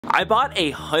I bought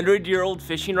a 100-year-old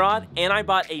fishing rod and I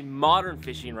bought a modern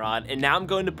fishing rod, and now I'm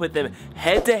going to put them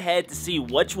head to head to see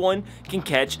which one can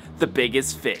catch the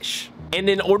biggest fish. And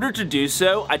in order to do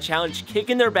so, I challenged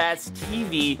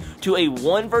KickinTheirBASSTV to a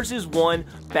 1 versus 1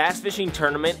 bass fishing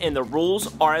tournament, and the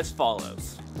rules are as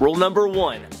follows. Rule number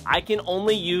 1, I can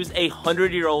only use a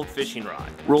 100-year-old fishing rod.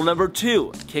 Rule number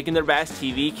 2,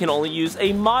 KickinTheirBASSTV can only use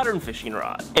a modern fishing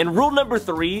rod. And rule number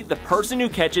 3, the person who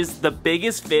catches the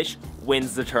biggest fish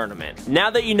wins the tournament. Now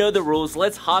that you know the rules,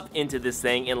 let's hop into this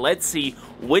thing and let's see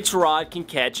which rod can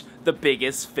catch the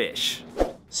biggest fish.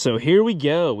 So here we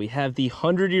go. We have the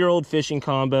 100-year-old fishing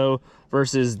combo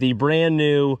versus the brand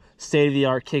new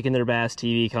state-of-the-art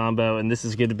KickinTheirBASSTV combo, and this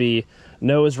is going to be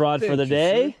Noah's rod for the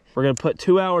day. We're going to put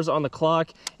 2 hours on the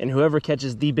clock, and whoever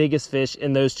catches the biggest fish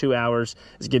in those 2 hours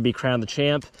is going to be crowned the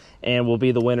champ and will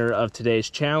be the winner of today's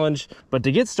challenge. But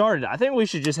to get started, I think we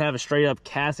should just have a straight up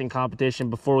casting competition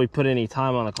before we put any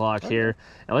time on the clock here.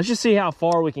 And let's just see how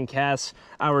far we can cast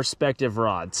our respective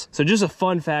rods. So just a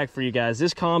fun fact for you guys,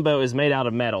 this combo is made out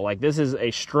of metal. Like, this is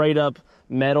a straight up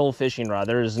metal fishing rod.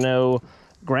 There is no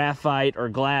graphite or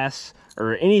glass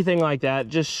or anything like that,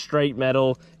 just straight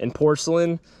metal and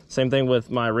porcelain. Same thing with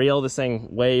my reel. This thing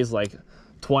weighs like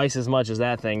twice as much as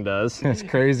that thing does. It's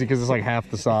crazy because it's like half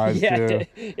the size, yeah, too.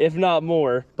 If not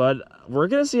more. But we're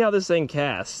gonna see how this thing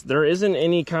casts. There isn't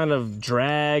any kind of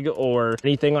drag or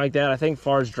anything like that. I think as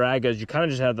far as drag goes, you kind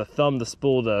of just have to thumb the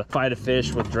spool to fight a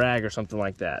fish with drag or something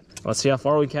like that. Let's see how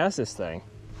far we cast this thing.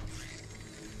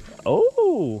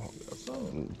 Oh,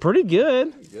 pretty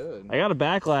good. I got a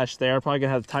backlash there. Probably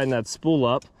gonna have to tighten that spool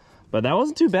up, but that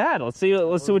wasn't too bad. Let's see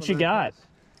what you got.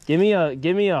 Give me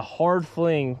a hard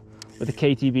fling with the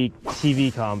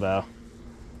KTB-TV combo.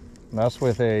 That's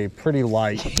with a pretty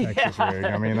light Texas rig.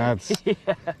 I mean, that's... Yeah.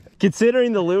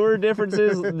 Considering the lure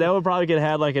differences, that would probably could have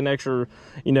had like an extra,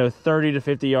 30 to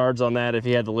 50 yards on that if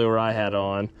he had the lure I had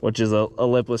on, which is a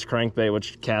lipless crankbait,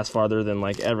 which casts farther than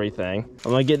like everything.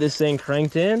 I'm gonna get this thing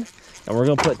cranked in, and we're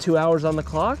gonna put 2 hours on the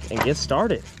clock and get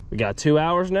started. We got 2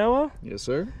 hours, Noah? Yes,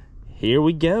 sir. Here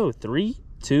we go. 3,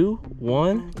 2,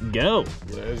 1, go.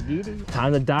 Let's get it.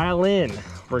 Time to dial in.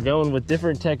 We're going with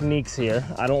different techniques here.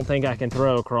 I don't think I can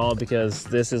throw a crawl because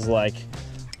this is like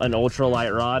an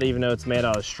ultralight rod. Even though it's made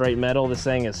out of straight metal, this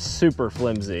thing is super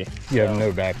flimsy. You have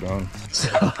no backbone. So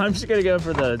I'm just gonna go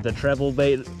for the treble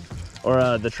bait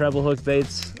or the treble hook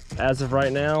baits as of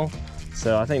right now.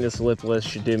 So I think this lipless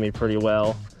should do me pretty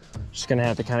well. Just gonna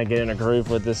have to kind of get in a groove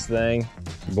with this thing.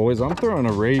 Boys, I'm throwing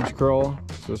a rage crawl.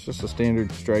 So it's just a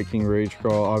standard striking rage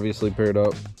crawl, obviously paired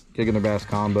up Kicking the Bass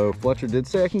combo. Fletcher did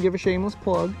say I can give a shameless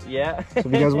plug. Yeah. So if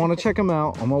you guys want to check them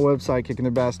out on my website,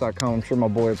 KickinTheirBASS.com, I'm sure my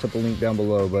boy will put the link down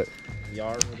below. But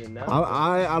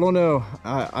I don't know.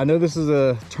 I know this is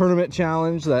a tournament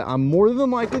challenge that I'm more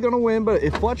than likely going to win, but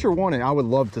if Fletcher won it, I would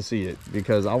love to see it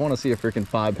because I want to see a freaking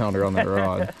 5-pounder on that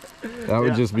rod. That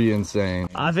would just be insane.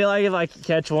 I feel like if I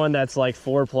catch one that's like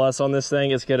 4+ on this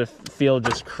thing, it's gonna feel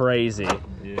just crazy.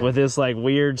 Yeah. With this like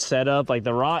weird setup, like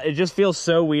the rod, it just feels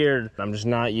so weird. I'm just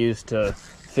not used to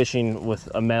fishing with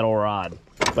a metal rod.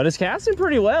 But it's casting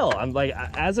pretty well. I'm like,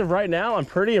 as of right now, I'm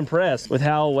pretty impressed with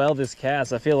how well this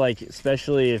casts. I feel like,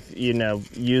 especially if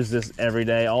use this every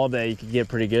day, all day, you could get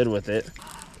pretty good with it.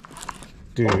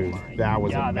 Dude, that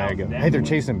was a mega. Hey, they're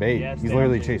chasing bait. Yeah, he's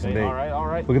literally chasing bait. All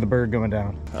right. Look at the bird going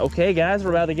down. Okay, guys, we're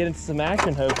about to get into some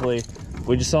action, hopefully.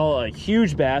 We just saw a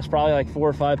huge bass, probably like 4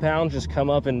 or 5 pounds, just come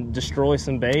up and destroy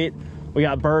some bait. We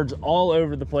got birds all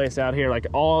over the place out here, like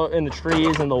all in the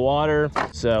trees and the water.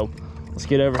 So let's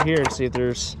get over here and see if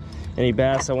there's any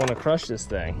bass that want to crush this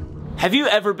thing. Have you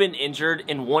ever been injured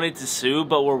and wanted to sue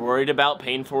but were worried about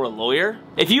paying for a lawyer?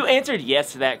 If you answered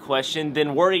yes to that question,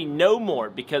 then worry no more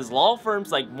because law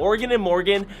firms like Morgan &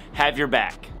 Morgan have your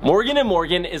back. Morgan &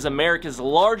 Morgan is America's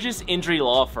largest injury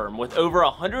law firm with over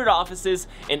 100 offices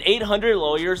and 800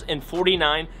 lawyers in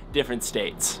 49 different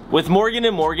states. With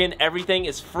Morgan & Morgan, everything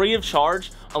is free of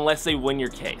charge unless they win your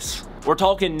case. We're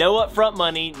talking no upfront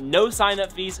money, no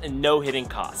sign-up fees, and no hidden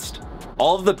cost.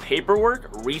 All of the paperwork,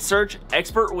 research,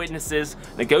 expert witnesses,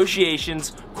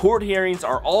 negotiations, court hearings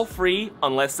are all free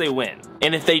unless they win.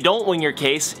 And if they don't win your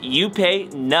case, you pay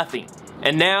nothing.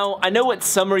 And now, I know what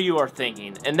some of you are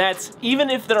thinking, and that's,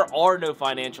 even if there are no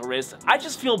financial risks, I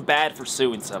just feel bad for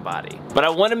suing somebody. But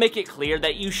I want to make it clear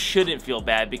that you shouldn't feel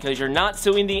bad because you're not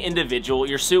suing the individual,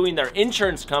 you're suing their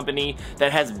insurance company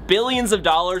that has billions of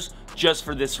dollars just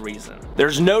for this reason.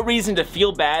 There's no reason to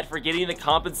feel bad for getting the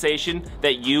compensation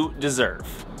that you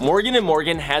deserve. Morgan &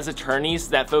 Morgan has attorneys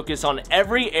that focus on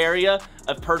every area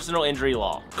of personal injury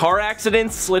law. Car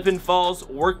accidents, slip and falls,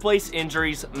 workplace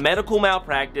injuries, medical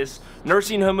malpractice,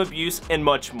 nursing home abuse, and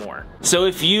much more. So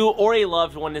if you or a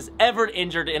loved one is ever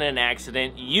injured in an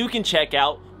accident, you can check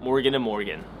out Morgan &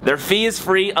 Morgan. Their fee is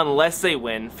free unless they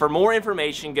win. For more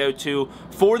information, go to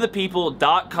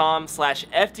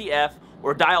forthepeople.com/FTF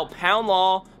or dial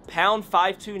 #law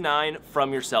 #529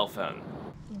 from your cell phone.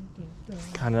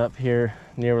 Kind of up here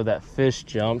near where that fish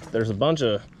jumped, there's a bunch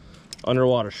of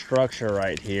underwater structure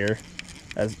right here.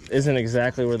 That isn't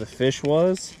exactly where the fish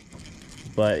was,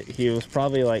 but he was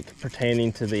probably like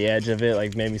pertaining to the edge of it,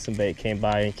 like maybe some bait came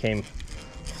by and came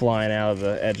flying out of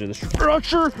the edge of the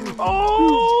structure.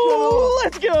 Oh,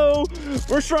 let's go.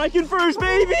 We're striking first,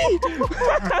 baby.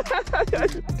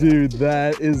 Dude,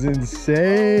 that is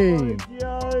insane. Oh my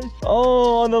gosh.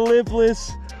 Oh, on the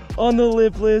lipless, on the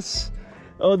lipless.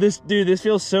 Oh, this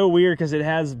feels so weird because it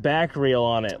has back reel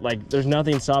on it. Like there's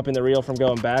nothing stopping the reel from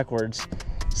going backwards.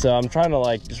 So I'm trying to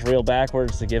like just reel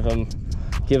backwards to give him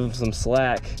some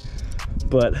slack.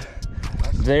 But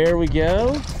there we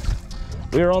go.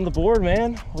 We are on the board,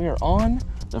 man. We are on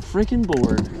the freaking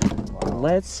board.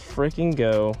 Let's freaking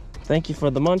go. Thank you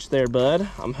for the munch there, bud.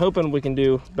 I'm hoping we can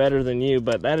do better than you,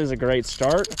 but that is a great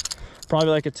start. Probably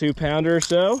like a 2-pounder or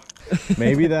so.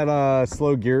 Maybe that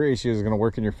slow gear ratio is gonna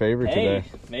work in your favor today.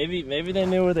 Maybe they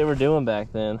knew what they were doing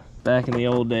back then. Back in the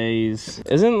old days.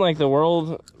 Isn't like the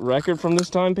world record from this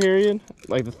time period?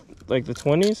 Like the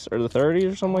 20s or the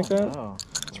 30s or something like that? Oh.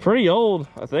 It's pretty old.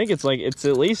 I think it's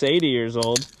at least 80 years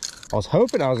old. I was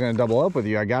hoping I was gonna double up with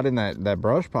you. I got in that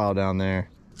brush pile down there.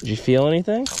 Did you feel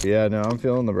anything? Yeah, no, I'm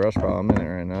feeling the brush pile. I'm in it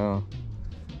right now.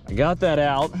 I got that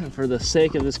out. For the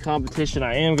sake of this competition,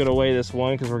 I am gonna weigh this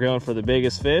one because we're going for the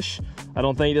biggest fish. I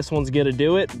don't think this one's gonna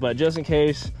do it, but just in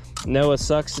case Noah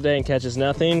sucks today and catches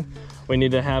nothing, we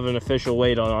need to have an official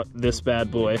weight on this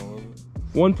bad boy.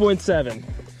 1.7.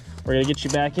 We're gonna get you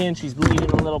back in. She's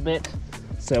bleeding a little bit,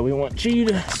 so we want you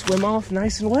to swim off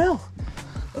nice and well.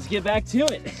 Let's get back to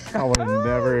it. I would have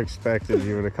never expected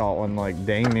you would have caught one like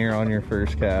dang near on your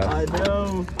first cast. I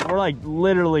know. We're like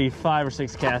literally 5 or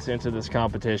 6 casts into this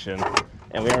competition,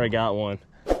 and we already got one.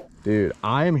 Dude,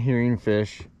 I am hearing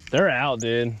fish. They're out,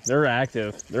 dude. They're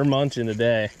active. They're munching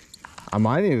today. I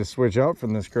might need to switch up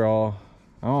from this crawl.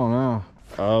 I don't know.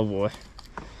 Oh boy.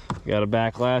 Got a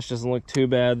backlash. Doesn't look too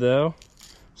bad though.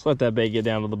 Just let that bait get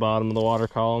down to the bottom of the water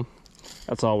column.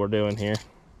 That's all we're doing here.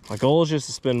 My goal is just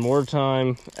to spend more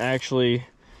time actually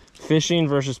fishing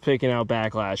versus picking out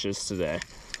backlashes today.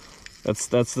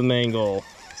 That's the main goal.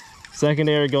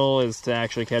 Secondary goal is to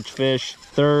actually catch fish.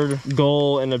 Third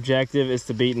goal and objective is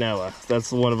to beat Noah.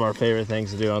 That's one of our favorite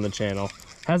things to do on the channel.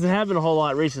 Hasn't happened a whole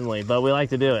lot recently, but we like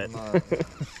to do it.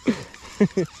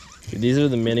 Dude, these are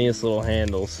the miniest little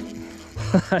handles.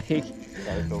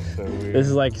 This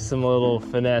is like some little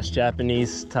finesse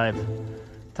Japanese type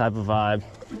of vibe.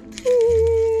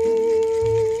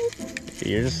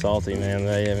 You're just salty, man,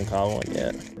 that you haven't caught one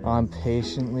yet. I'm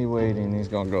patiently waiting. He's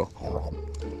gonna go.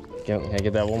 Can I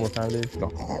get that one more time, dude?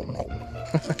 Go.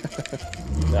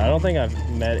 I don't think I've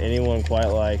met anyone quite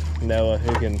like Noah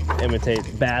who can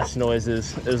imitate bass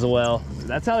noises as well.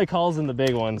 That's how he calls in the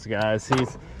big ones, guys.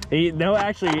 Noah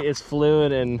actually is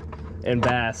fluent in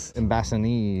bass. In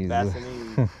Bassanese.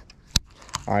 Bassanese.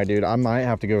 All right, dude, I might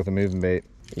have to go with a moving bait.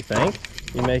 You think?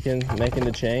 You making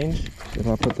the change? If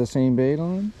I put the same bait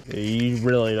on? You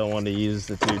really don't want to use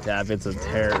the 2-tap. It's a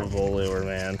terrible lure,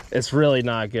 man. It's really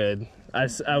not good. I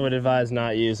would advise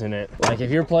not using it. Like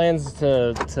if your plans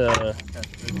to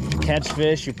catch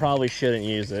fish, you probably shouldn't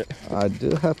use it. I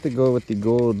do have to go with the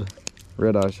gold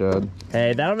red-eye shad.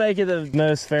 Hey, that'll make it the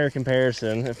most fair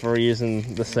comparison if we're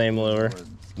using the same lure.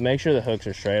 Make sure the hooks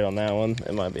are straight on that one.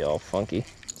 It might be all funky.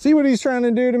 See what he's trying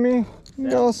to do to me?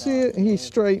 Y'all see it? He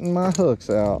straightened my hooks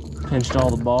out. Pinched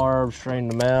all the barbs,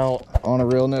 straightened them out. On a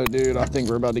real note, dude, I think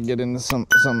we're about to get into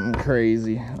something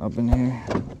crazy up in here.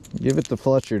 Give it to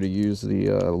Fletcher to use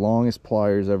the longest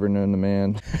pliers ever known to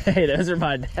man. Hey, those are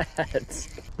my dad's.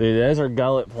 Dude, those are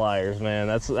gullet pliers, man.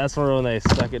 That's for when they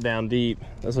suck it down deep.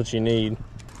 That's what you need.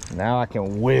 Now I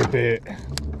can whip it.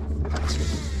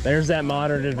 There's that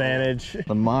modern advantage.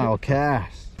 The mile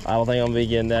cast. I don't think I'm gonna be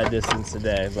getting that distance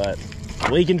today, but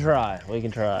we can try. We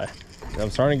can try.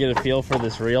 I'm starting to get a feel for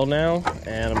this reel now,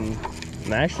 and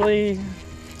I'm actually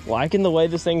liking the way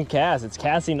this thing casts. It's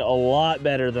casting a lot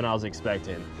better than I was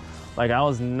expecting. Like, I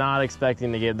was not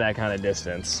expecting to get that kind of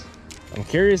distance. I'm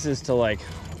curious as to like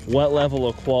what level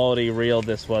of quality reel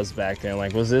this was back then.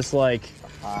 Like, was this like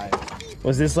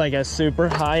Was this like a super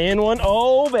high-end one?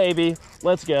 Oh, baby.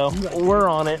 Let's go. We're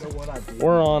on it.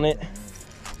 We're on it.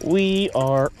 We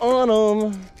are on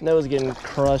them. Noah's getting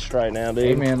crushed right now, dude.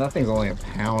 Hey, man, that thing's only a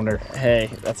pounder. Hey,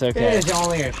 that's okay. It's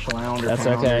only a schlounder. That's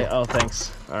okay. Oh,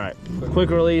 thanks. All right. Quick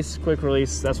release, quick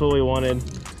release. That's what we wanted,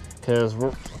 because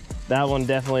that one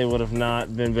definitely would have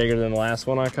not been bigger than the last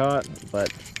one I caught.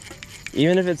 But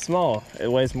even if it's small,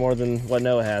 it weighs more than what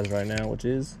Noah has right now, which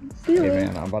is 0. Hey,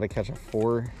 man, I'm about to catch a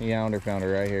 4-pounder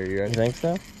pounder right here. You ready? You think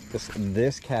so?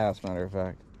 This cast, matter of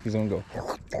fact. He's gonna go.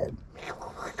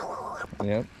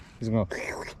 Yep. He's gonna go.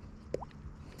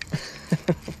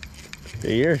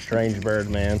 Dude, you're a strange bird,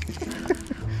 man.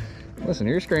 Listen,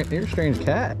 you're a strange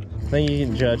cat. I think you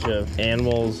can judge an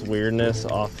animal's weirdness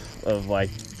off of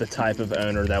like the type of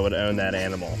owner that would own that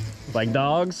animal. Like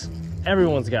dogs,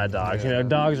 everyone's got dogs. You know,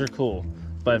 dogs are cool.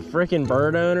 But freaking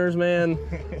bird owners, man,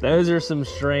 those are some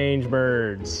strange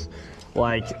birds.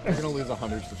 Like, you're gonna lose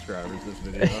 100 subscribers this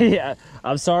video. Yeah,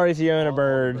 I'm sorry if you own a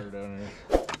bird.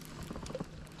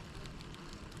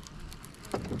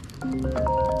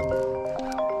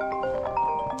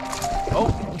 Oh,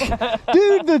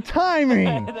 dude, the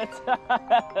timing.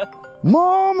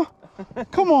 Mom,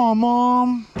 come on,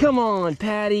 Mom. Come on,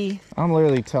 Patty. I'm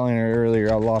literally telling her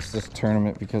earlier I lost this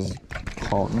tournament because she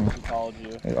called me. Called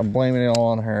you. I'm blaming it all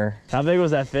on her. How big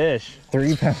was that fish?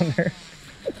 3-pounder.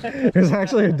 It was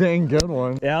actually a dang good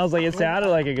one. Yeah, I was like, it sounded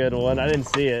like a good one. I didn't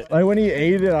see it. Like when he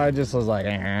ate it, I just was like,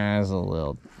 it's a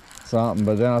little something.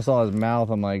 But then I saw his mouth.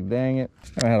 I'm like, dang it.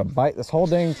 I had a bite this whole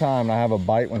dang time. And I have a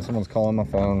bite when someone's calling my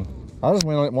phone. I just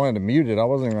wanted to mute it. I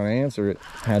wasn't going to answer it.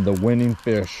 Had the winning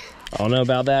fish. I don't know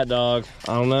about that, dog.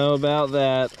 I don't know about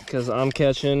that, because I'm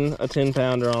catching a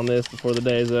 10-pounder on this before the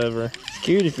day's over. It's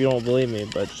cute if you don't believe me,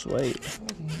 but just wait.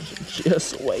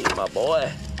 Just wait, my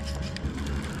boy.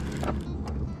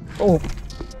 Oh.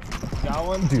 Got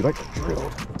one? Dude, I got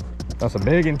drilled. That's a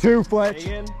big one too, Fletch.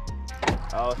 Big one?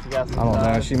 Oh, she got some I don't know.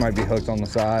 size. She might be hooked on the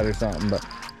side or something, but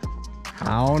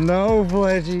I don't know,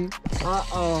 Fletchy.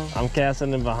 Uh-oh. I'm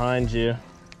casting him behind you,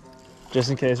 just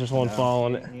in case there's one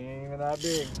following it. He ain't even that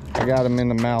big. I got him in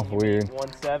the mouth weird.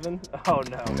 1.7? Oh,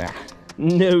 no. Nah.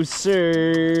 No,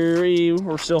 sir.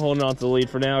 We're still holding on to the lead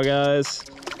for now, guys.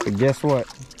 But guess what?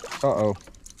 Uh-oh.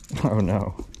 Oh,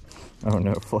 no. Oh,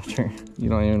 no, Fletcher. You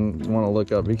don't even want to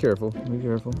look up. Be careful. Be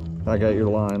careful. I got your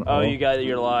line. Oh, you got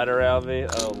your line around me?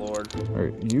 Oh, Lord.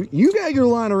 Or you got your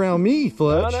line around me,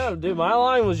 Fletch. No, dude, my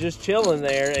line was just chilling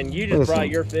there, and you just brought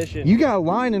your fish in. You got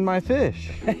line in my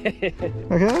fish.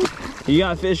 Okay? You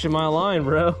got fish in my line,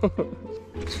 bro.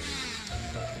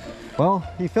 Well,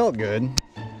 he felt good.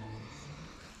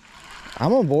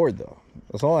 I'm on board, though.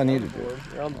 That's all I needed to do.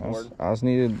 You're on board. I just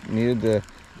needed to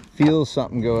feel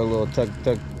something go a little tug.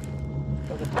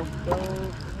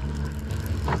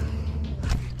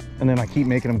 And then I keep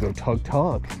making them go tug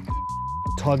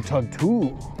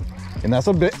too. And that's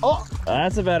a bit. Oh,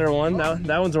 that's a better one.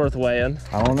 That one's worth weighing.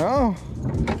 I don't know.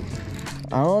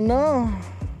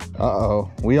 Uh-oh,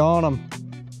 we on them.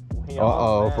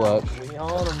 Uh-oh, Fletch.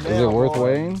 Is it worth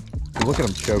weighing? Look at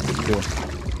him choking too.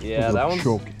 Yeah, that one's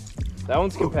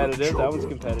competitive. That one's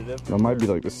competitive. That might be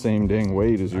like the same dang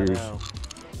weight as yours.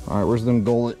 All right, where's them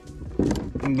gullet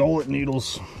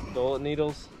needles? Gullet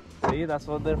needles. See, that's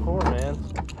what they're for, man.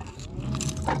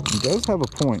 He does have a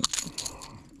point.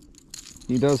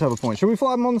 He does have a point. Should we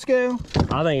fly him on the scale?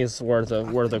 I think it's worth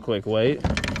a quick weight.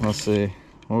 Let's see.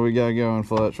 What we got going,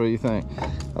 Fletch? What do you think?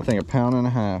 I think 1.5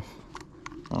 pounds.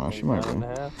 Oh, she might be.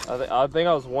 I think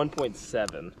I was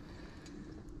 1.7.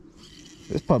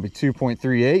 This puppy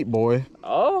 2.38, boy.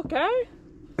 Oh, okay.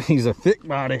 He's a thick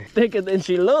body. Thicker than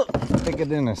she looked. Thicker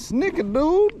than a snicker,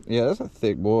 dude. Yeah, that's a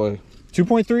thick boy.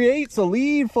 2.38's a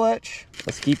lead, Fletch.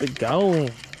 Let's keep it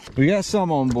going. We got some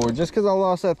on board. Just because I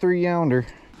lost that 3-pounder,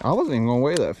 I wasn't even going to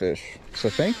weigh that fish. So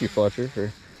thank you, Fletcher,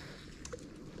 for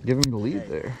giving me the lead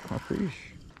there. I appreciate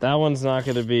it. That one's not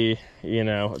going to be, you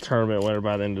know, a tournament winner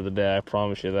by the end of the day. I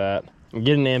promise you that. I'm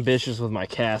getting ambitious with my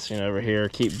casting over here.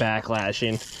 Keep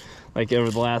backlashing. Like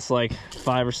over the last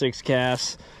 5 or 6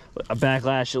 casts, I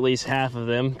backlashed at least half of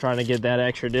them, trying to get that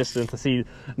extra distance. I see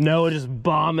Noah just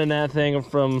bombing that thing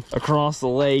from across the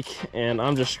lake, and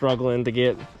I'm just struggling to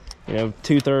get, you know,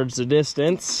 2/3 the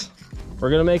distance.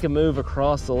 We're gonna make a move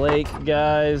across the lake,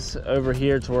 guys, over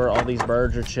here to where all these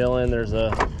birds are chilling. There's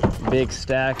a big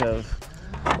stack of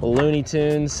Looney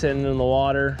Tunes sitting in the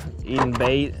water eating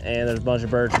bait, and there's a bunch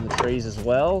of birds in the trees as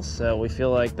well, so we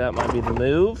feel like that might be the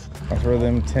move. That's where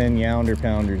them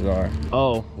 10-pounder are.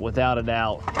 Oh, without a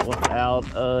doubt. Without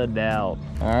a doubt.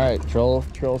 All right, troll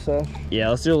sesh. Yeah,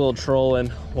 let's do a little trolling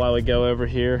while we go over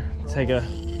here. Take a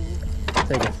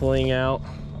fling out.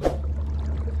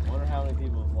 Wonder how many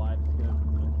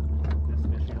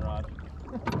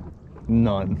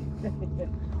None.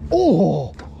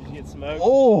 Oh! Did you get smoked?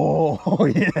 Oh,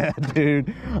 yeah,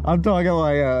 dude. I'm talking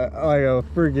like a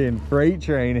freaking freight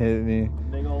train hit me.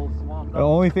 Big old swamp. The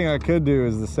only thing I could do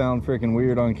is to sound freaking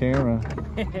weird on camera.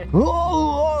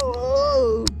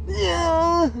 Oh,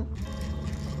 yeah.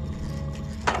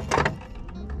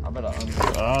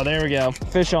 Oh, there we go.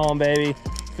 Fish on, baby.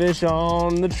 Fish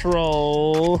on the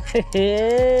troll.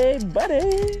 Hey,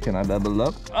 buddy. Can I double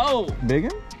up? Oh, Big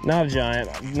one? not a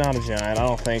giant. Not a giant. I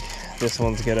don't think this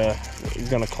one's gonna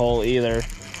cull either.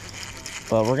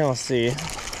 But we're gonna see.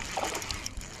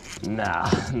 Nah,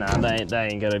 that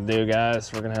ain't gonna do,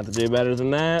 guys. We're gonna have to do better than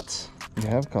that. You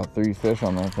have caught 3 fish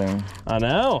on that thing. I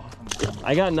know.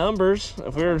 I got numbers.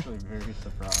 If we were very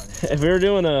surprised. If we were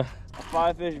doing a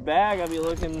 5-fish bag, I'd be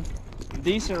looking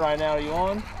decent right now. Are you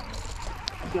on?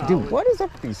 Dude, what is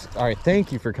up with these? All right,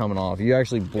 thank you for coming off. You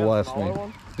actually blessed me.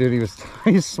 One? Dude,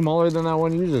 he's smaller than that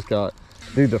one you just got.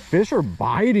 Dude, the fish are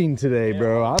biting today,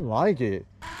 bro. I like it.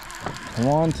 Come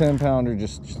on, 10-pounder,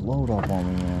 just load up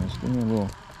on me, man. Just give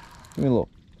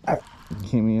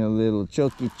me a little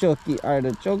chokey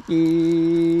artichoke.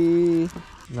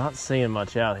 Not seeing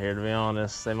much out here, to be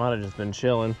honest. They might have just been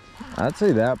chilling. I'd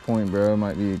say that point, bro,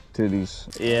 might be titties.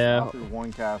 Yeah. I threw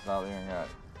one cast out there and got.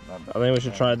 I think we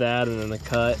should try that and then the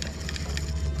cut.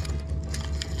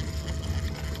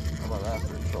 How about that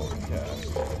for a trolling cast?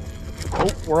 Oh,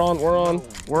 we're on.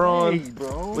 Hey,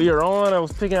 bro. We are on. I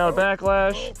was picking out a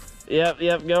backlash. Yep.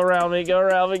 Go around me.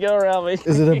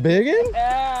 Is it a big one?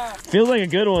 Yeah. Feels like a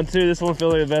good one too. This one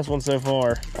feels like the best one so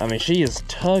far. I mean, she is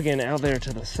tugging out there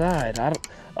to the side.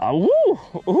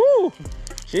 Woo.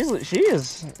 She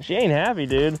ain't happy,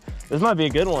 dude. This might be a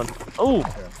good one. Ooh.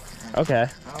 Okay.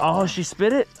 Oh, she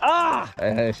spit it. Ah.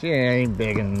 She ain't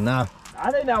big enough.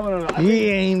 I think that one.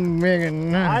 He ain't big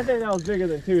enough. I think that was bigger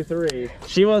than 2-3.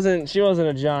 She wasn't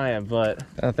a giant, but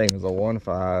that thing was a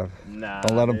 1.5. nah.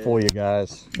 Don't let them fool you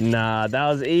guys. Nah, that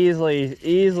was easily a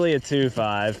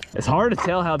 2.5. It's hard to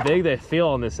tell how big they feel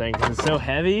on this thing because it's so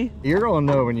heavy. You're gonna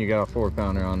know when you got a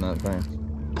 4-pounder on that thing.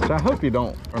 So I hope you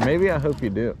don't, or maybe I hope you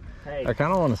do. Hey. I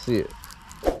kind of want to see it.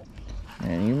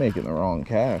 Man, you making the wrong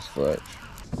cast, Fletch.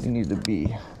 You need to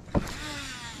be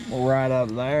right up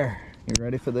there. You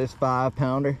ready for this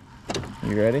 5-pounder?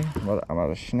 You ready? I'm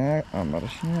about to snag him. I'm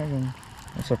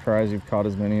surprised you've caught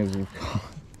as many as you've caught.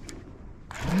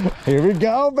 Here we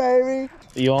go, baby.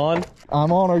 You on?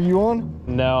 I'm on. Are you on?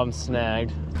 No, I'm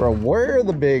snagged. Bro, where are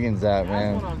the big ones at,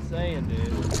 man? That's what I'm saying,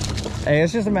 dude. Hey,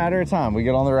 it's just a matter of time. We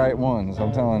get on the right ones,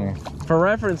 I'm telling you. For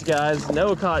reference, guys,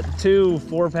 Noah caught 2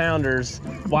 4-pounders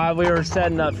while we were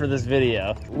setting up for this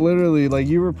video. Literally, like,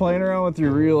 you were playing around with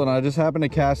your reel and I just happened to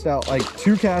cast out like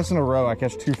 2 casts in a row. I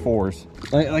catch 2 4s,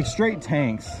 like straight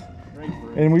tanks,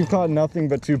 and we've caught nothing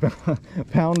but 1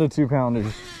 to 2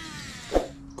 pounders.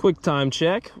 Quick time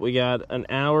check. We got 1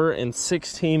 hour and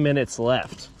 16 minutes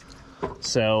left,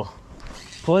 so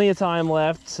plenty of time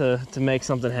left to make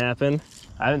something happen.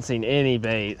 I haven't seen any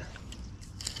bait,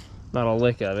 not a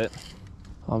lick of it.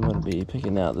 I'm gonna be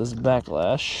picking out this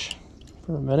backlash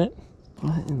for a minute.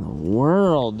 What in the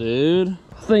world, dude?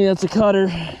 I think that's a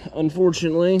cutter,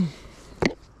 unfortunately.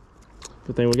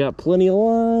 Good thing we got plenty of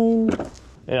line.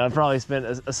 Yeah, I've probably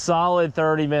spent a solid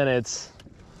 30 minutes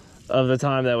of the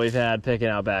time that we've had picking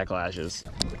out backlashes.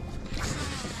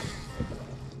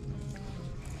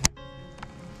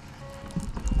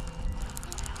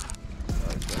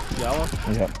 Yellow?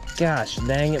 Yep. Gosh,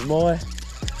 dang it, boy.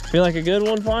 Feel like a good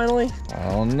one finally? I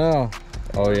don't know.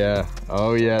 Oh yeah.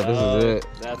 Oh yeah. This is it.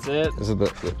 That's it? This is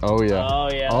the. Oh yeah. Oh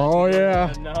yeah. Oh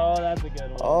yeah. No, that's a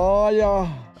good one. Oh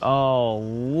yeah. Oh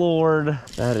Lord,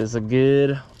 that is a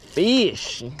good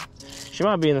fish. She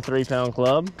might be in the 3-pound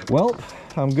club. Well,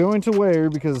 I'm going to weigh her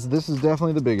because this is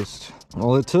definitely the biggest.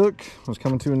 All it took was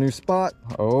coming to a new spot.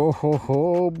 Oh ho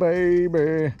ho,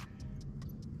 baby.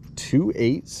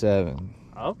 287.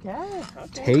 Okay.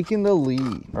 Taking the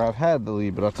lead, or I've had the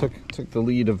lead, but I took the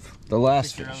lead of the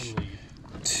last fish.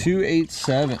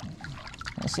 287.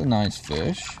 That's a nice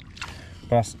fish,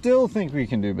 but I still think we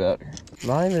can do better.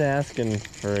 Not even asking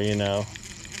for, you know,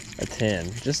 a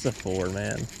 10, just a 4,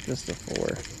 man, just a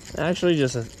 4. Actually,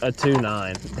 just a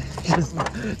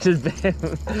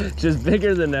 2.9. just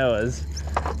bigger than Noah's.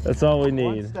 That's all we need.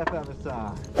 One step at a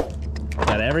time.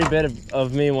 Got every bit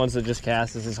of me wants to just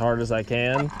cast this as hard as I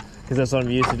can, because that's what I'm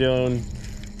used to doing,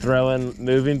 throwing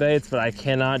moving baits, but I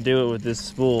cannot do it with this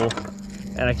spool.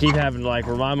 And I keep having to like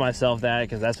remind myself that,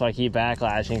 because that's why I keep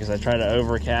backlashing, because I try to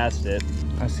overcast it.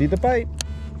 I see the bite.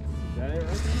 Is that it right there?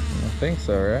 I think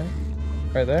so, right?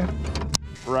 Right there?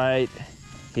 Right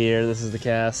here, this is the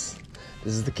cast.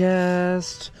 This is the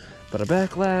cast. but a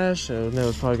backlash, so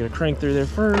Noah's probably gonna crank through there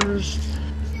first.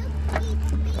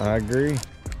 I agree.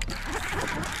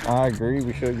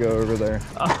 We should go over there.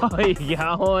 Oh, you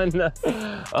got one?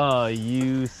 Oh,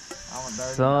 you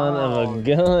son of a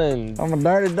gun. I'm a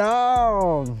dirty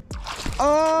dog.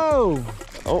 Oh!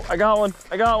 Oh, I got one.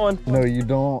 No, you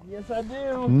don't. Yes, I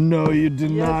do. No, you do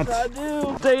not. Yes, I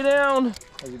do. Stay down.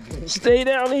 Stay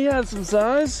down. He had some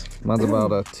size. Mine's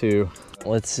about a 2.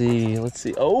 Let's see.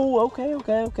 Oh, okay.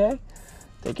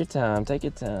 Take your time.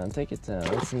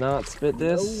 Let's not spit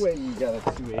this. No way you got a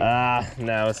 2.8. Ah,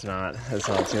 no, it's not. It's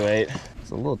not 2.8.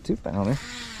 It's a little 2-pounder.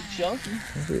 Chunky.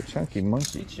 Maybe a chunky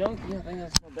monkey. Chunky. I think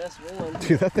that's my best one.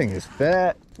 Dude, that thing is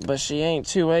fat. But she ain't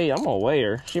 2.8. I'm gonna weigh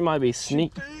her. She might be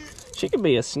sneaky. She could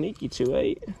be a sneaky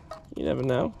 2.8. You never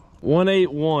know.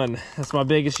 181. That's my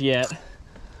biggest yet.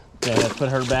 Okay, let's put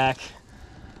her back.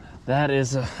 That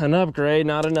is an upgrade.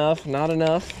 Not enough.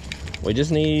 We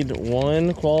just need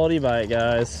one quality bite,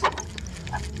 guys.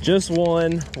 Just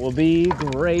one will be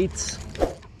great.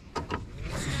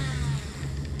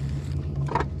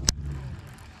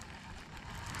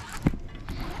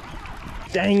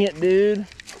 Dang it, dude.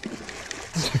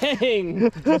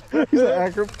 Dang. He's an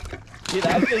acro. Dude,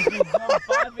 that fish just jumped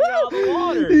 5 feet out of the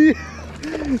water.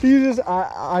 You just,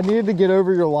 I needed to get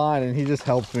over your line, and he just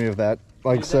helped me with that,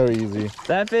 like, so easy.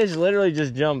 That fish literally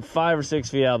just jumped 5 or 6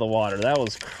 feet out of the water. That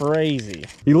was crazy.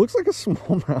 He looks like a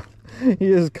smallmouth.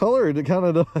 His color, it kind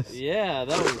of does. Yeah,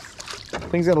 that was...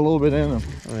 Thing's got a little bit in him.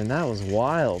 I mean, that was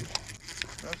wild.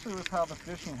 Especially with how the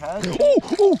fishing has.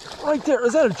 Oh, right there.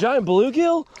 Is that a giant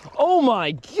bluegill? Oh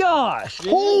my gosh. Dude.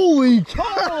 Holy cow.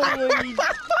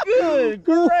 Holy good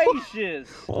gracious.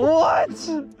 What?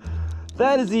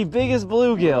 That is the biggest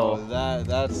bluegill. Oh,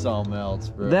 that's something else,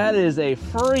 bro. That is a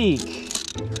freak.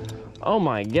 Oh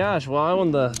my gosh. Well, I won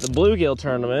the bluegill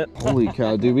tournament. Holy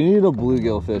cow, dude. We need a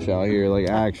bluegill fish out here, like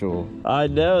actual. I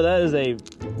know. That is a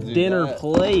dinner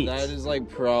plate. That is like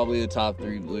probably the top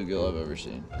 3 bluegill I've ever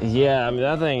seen. Yeah, I mean,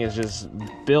 that thing is just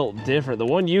built different. The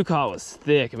one you caught was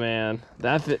thick, man.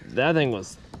 That thing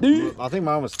was... I think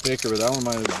mine was thicker, but that one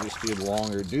might have just been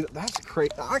longer. Dude, that's crazy.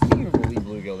 I can't even believe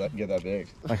bluegill that can get that big.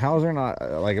 Like, how is there not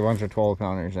like a bunch of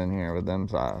 12-pounders in here with them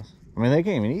size? I mean, they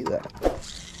can't even eat that.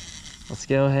 Let's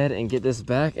go ahead and get this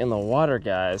back in the water,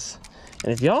 guys.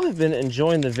 And if y'all have been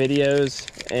enjoying the videos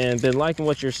and been liking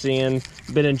what you're seeing,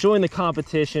 been enjoying the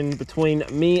competition between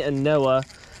me and Noah,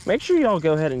 make sure y'all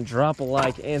go ahead and drop a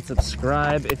like and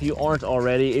subscribe if you aren't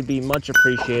already. It'd be much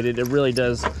appreciated. It really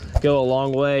does go a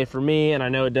long way for me, and I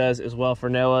know it does as well for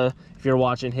Noah. If you're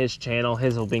watching his channel,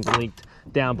 his will be linked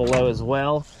down below as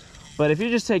well. But if you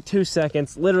just take 2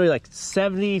 seconds, literally like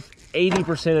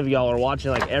 70–80% of y'all are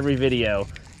watching like every video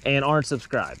and aren't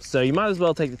subscribed. So you might as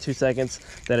well take the 2 seconds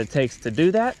that it takes to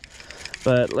do that.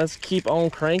 But let's keep on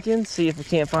cranking, see if we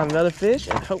can't find another fish,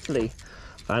 and hopefully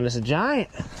find us a giant.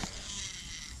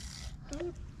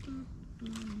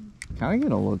 Kind of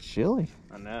getting a little chilly.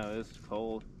 I know, it's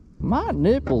cold. My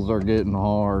nipples are getting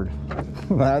hard.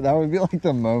 that would be like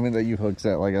the moment that you hook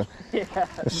set, like a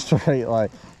straight,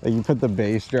 like you put the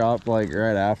bass drop like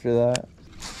right after that.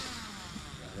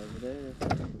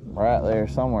 Right there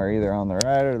somewhere, either on the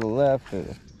right or the left.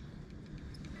 There's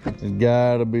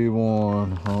gotta be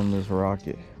one on this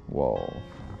rocket wall.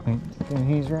 And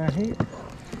he's right here.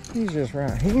 He's just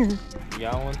right here. You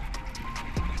got one?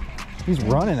 He's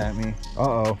running at me.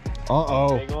 Uh-oh.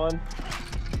 Uh-oh. Big one?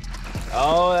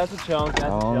 Oh, that's a chunk. That's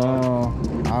a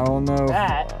chunk. I don't know.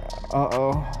 That?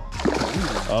 Uh-oh.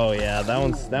 Oh yeah, that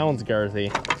one's girthy.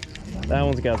 That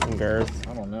one's got some girth.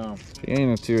 I don't know. She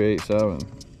ain't a 287.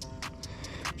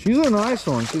 She's a nice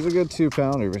one. She's a good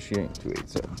 2-pounder, but she ain't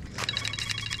 287.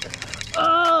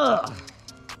 Ugh!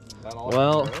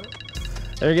 Well,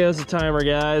 there goes the timer,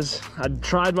 guys. I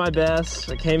tried my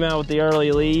best. I came out with the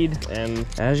early lead, and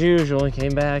as usual, he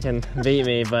came back and beat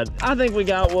me. But I think we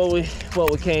got what we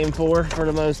came for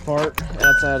the most part,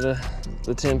 outside of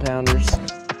the 10-pounders.